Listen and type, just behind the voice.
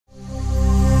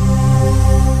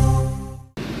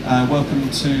Welcome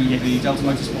to the Delta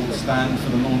Motorsport stand for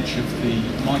the launch of the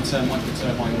MiTRE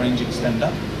Micro-Turbine Range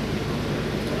Extender.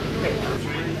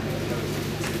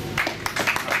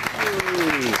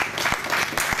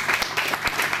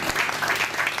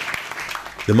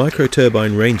 The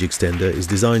Micro-Turbine Range Extender is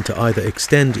designed to either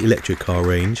extend electric car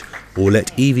range or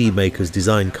let EV makers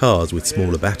design cars with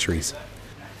smaller batteries.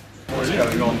 What's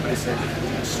going on? It's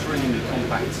an extremely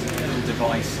compact little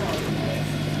device.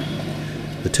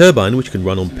 The turbine, which can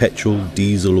run on petrol,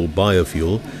 diesel or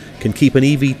biofuel, can keep an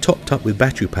EV topped up with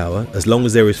battery power as long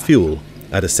as there is fuel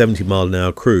at a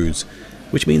 70-mile-an-hour cruise,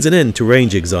 which means an end to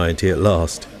range anxiety at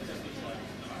last.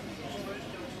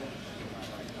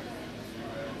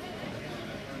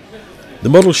 The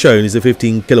model shown is a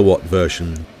 15 kilowatt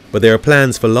version, but there are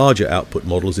plans for larger output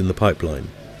models in the pipeline.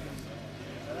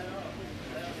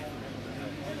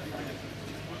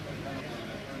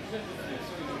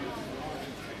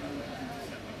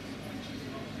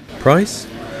 Price?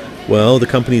 Well, the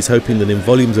company is hoping that in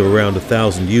volumes of around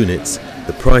 1,000 units,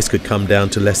 the price could come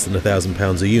down to less than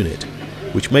 £1,000 a unit,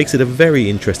 which makes it a very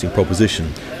interesting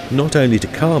proposition, not only to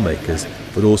car makers,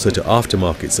 but also to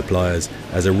aftermarket suppliers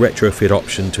as a retrofit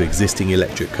option to existing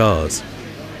electric cars.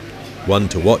 One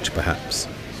to watch, perhaps.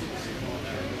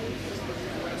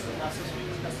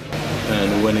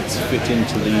 And when it's fit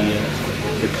into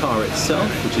the car itself,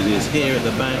 which it is here at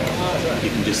the back,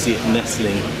 you can just see it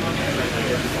nestling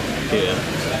here.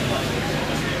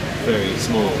 Very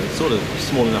small. It's sort of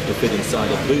small enough to fit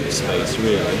inside a boot space,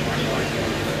 really.